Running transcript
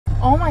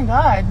Oh my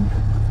god.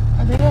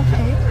 Are they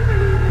okay?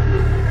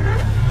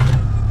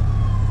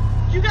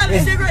 You got a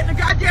cigarette and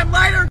a goddamn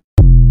lighter?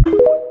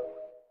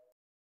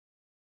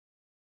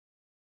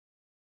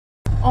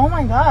 Oh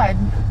my god.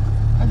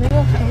 Are they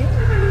okay?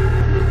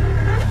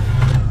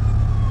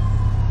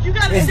 You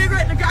got a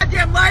cigarette and a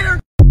goddamn lighter?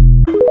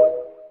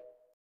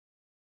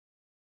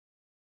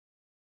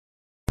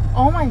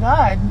 Oh my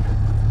god.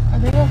 Are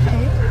they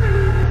okay?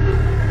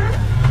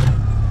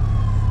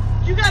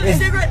 You got a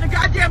cigarette and a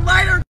goddamn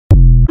lighter?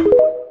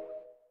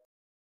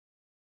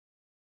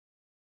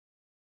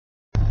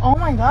 Oh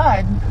my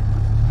god.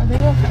 Are they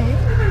okay?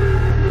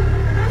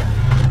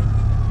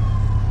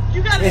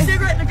 You got a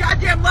cigarette and a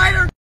goddamn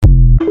lighter?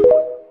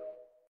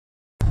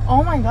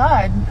 Oh my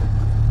god.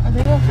 Are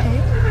they okay?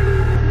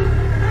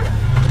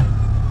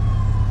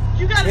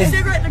 You got a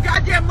cigarette and a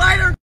goddamn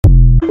lighter?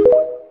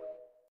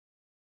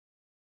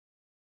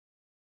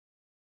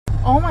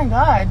 Oh my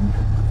god.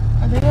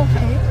 Are they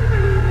okay?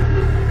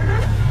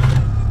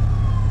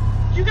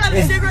 You got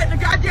a cigarette and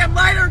a goddamn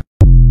lighter?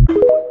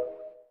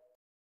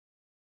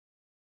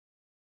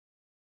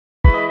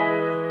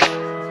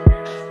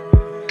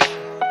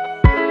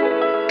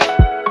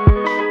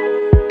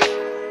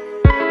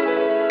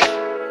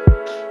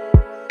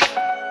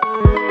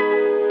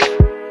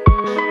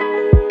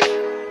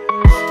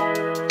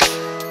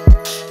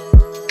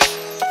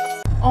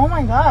 Oh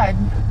my god.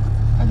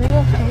 Are they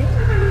okay?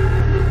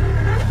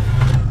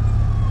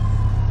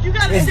 You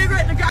got a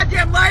cigarette and a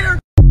goddamn lighter?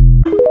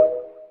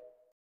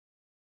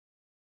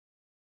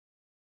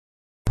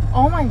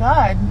 Oh my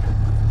god.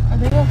 Are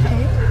they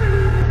okay?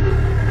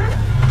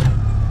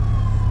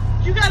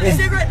 You got a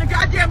cigarette and a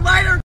goddamn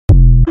lighter?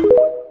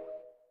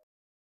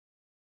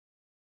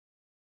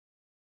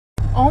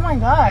 Oh my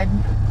god.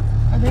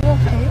 Are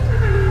they okay?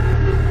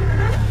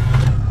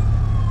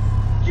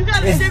 You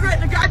got a cigarette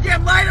and a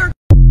goddamn lighter?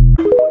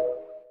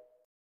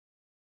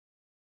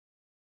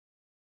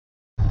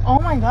 Oh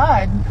my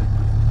god.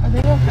 Are they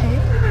okay?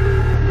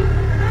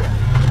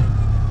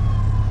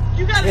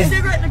 You got a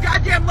cigarette and a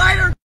goddamn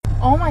lighter?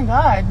 Oh my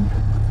god.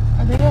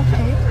 Are they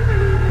okay?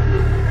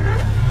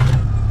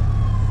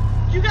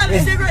 You got a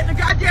cigarette and a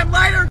goddamn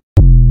lighter?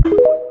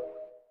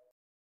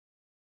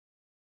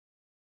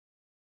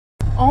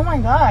 Oh my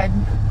god.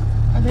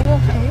 Are they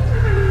okay?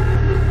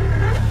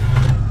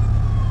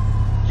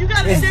 You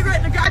got a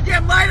cigarette and a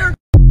goddamn lighter?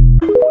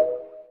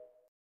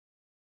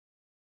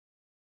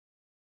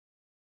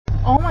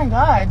 Oh my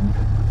god.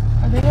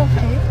 Are they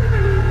okay?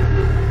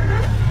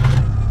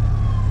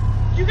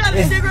 You got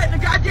a cigarette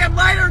and a goddamn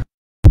lighter?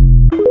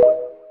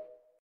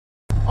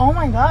 Oh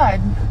my god.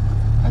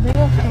 Are they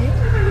okay?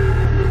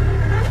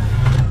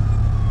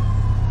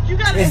 You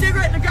got a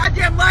cigarette and a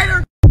goddamn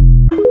lighter?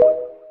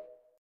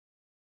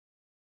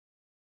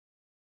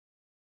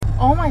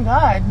 Oh my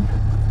god.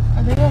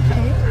 Are they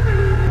okay?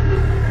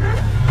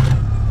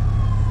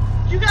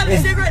 You got a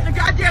cigarette and a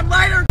goddamn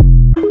lighter?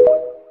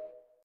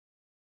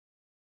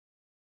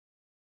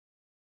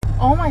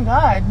 Oh my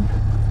god.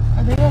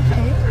 Are they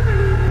okay?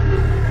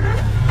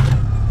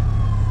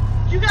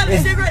 You got a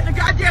cigarette and a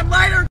goddamn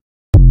lighter?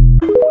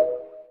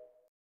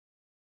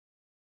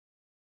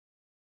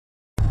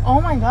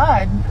 Oh my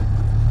god.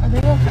 Are they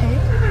okay?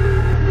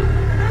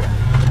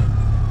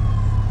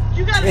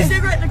 You got a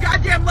cigarette and a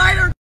goddamn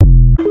lighter?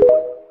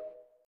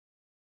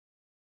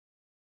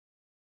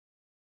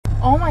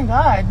 Oh my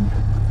god.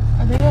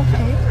 Are they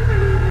okay?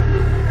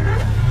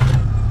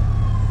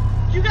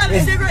 You got a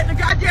cigarette and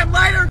a goddamn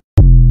lighter?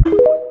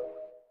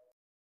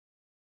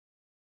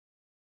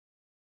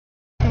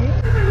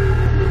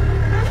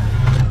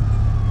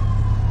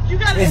 You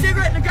got a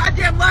cigarette and a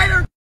goddamn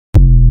lighter?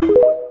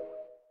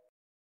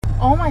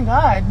 Oh my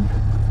god.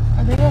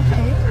 Are they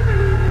okay?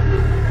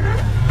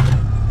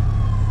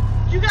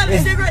 You got a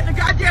cigarette and a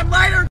goddamn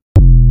lighter?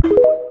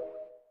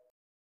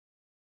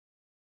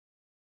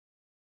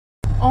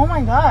 Oh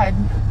my god.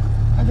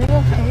 Are they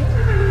okay?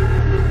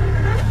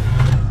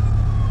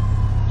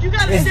 You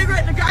got a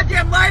cigarette and a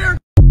goddamn lighter?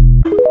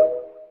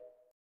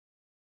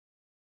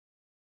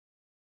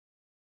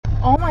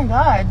 Oh my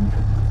god.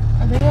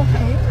 Are they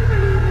okay?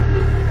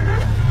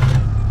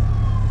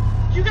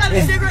 You got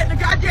a cigarette and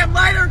a goddamn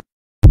lighter?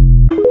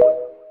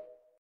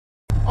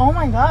 Oh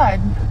my god.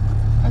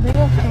 Are they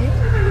okay?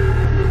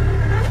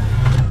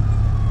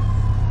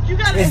 You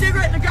got a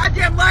cigarette and a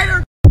goddamn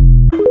lighter?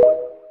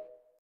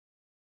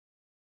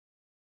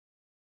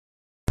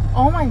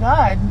 Oh my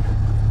god.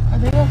 Are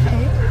they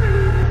okay?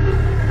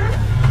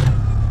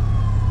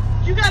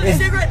 You got a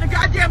cigarette and a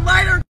goddamn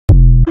lighter?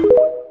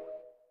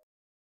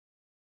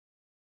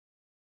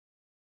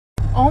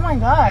 Oh my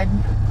god.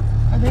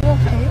 Are they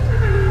okay?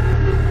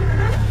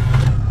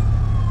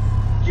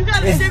 You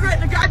got a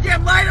cigarette and a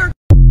goddamn lighter?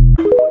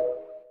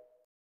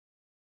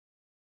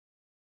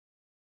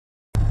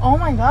 Oh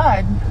my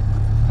god.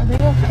 Are they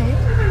okay?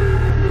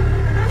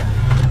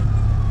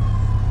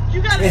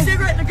 You got a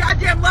cigarette and a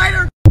goddamn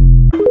lighter?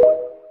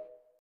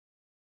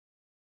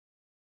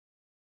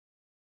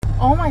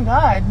 Oh my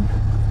god.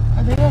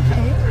 Are they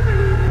okay?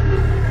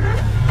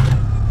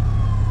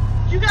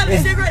 You got a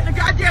cigarette and a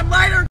goddamn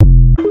lighter?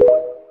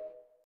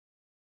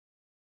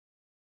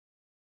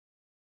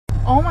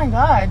 my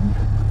god.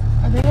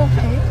 Are they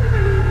okay?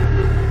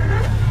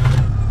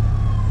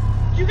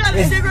 You got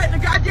a cigarette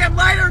and a goddamn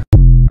lighter?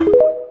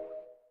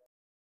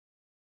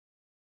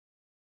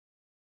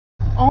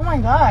 Oh my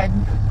god.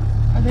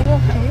 Are they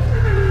okay?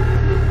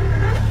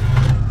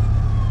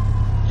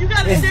 You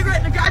got a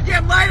cigarette and a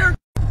goddamn lighter?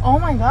 Oh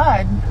my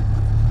god.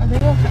 Are they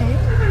okay?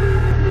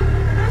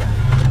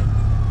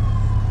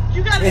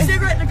 You got a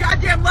cigarette and a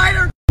goddamn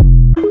lighter?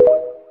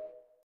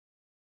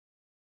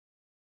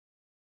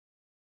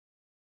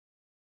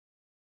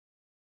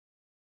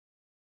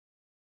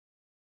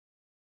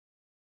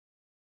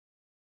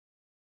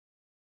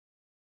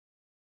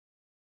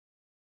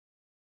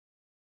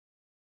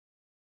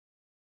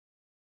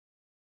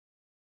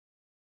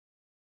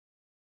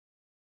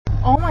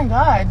 Oh my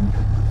god.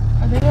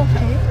 Are they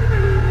okay?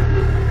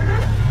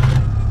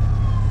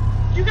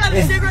 You got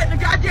a cigarette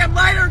and a goddamn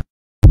lighter?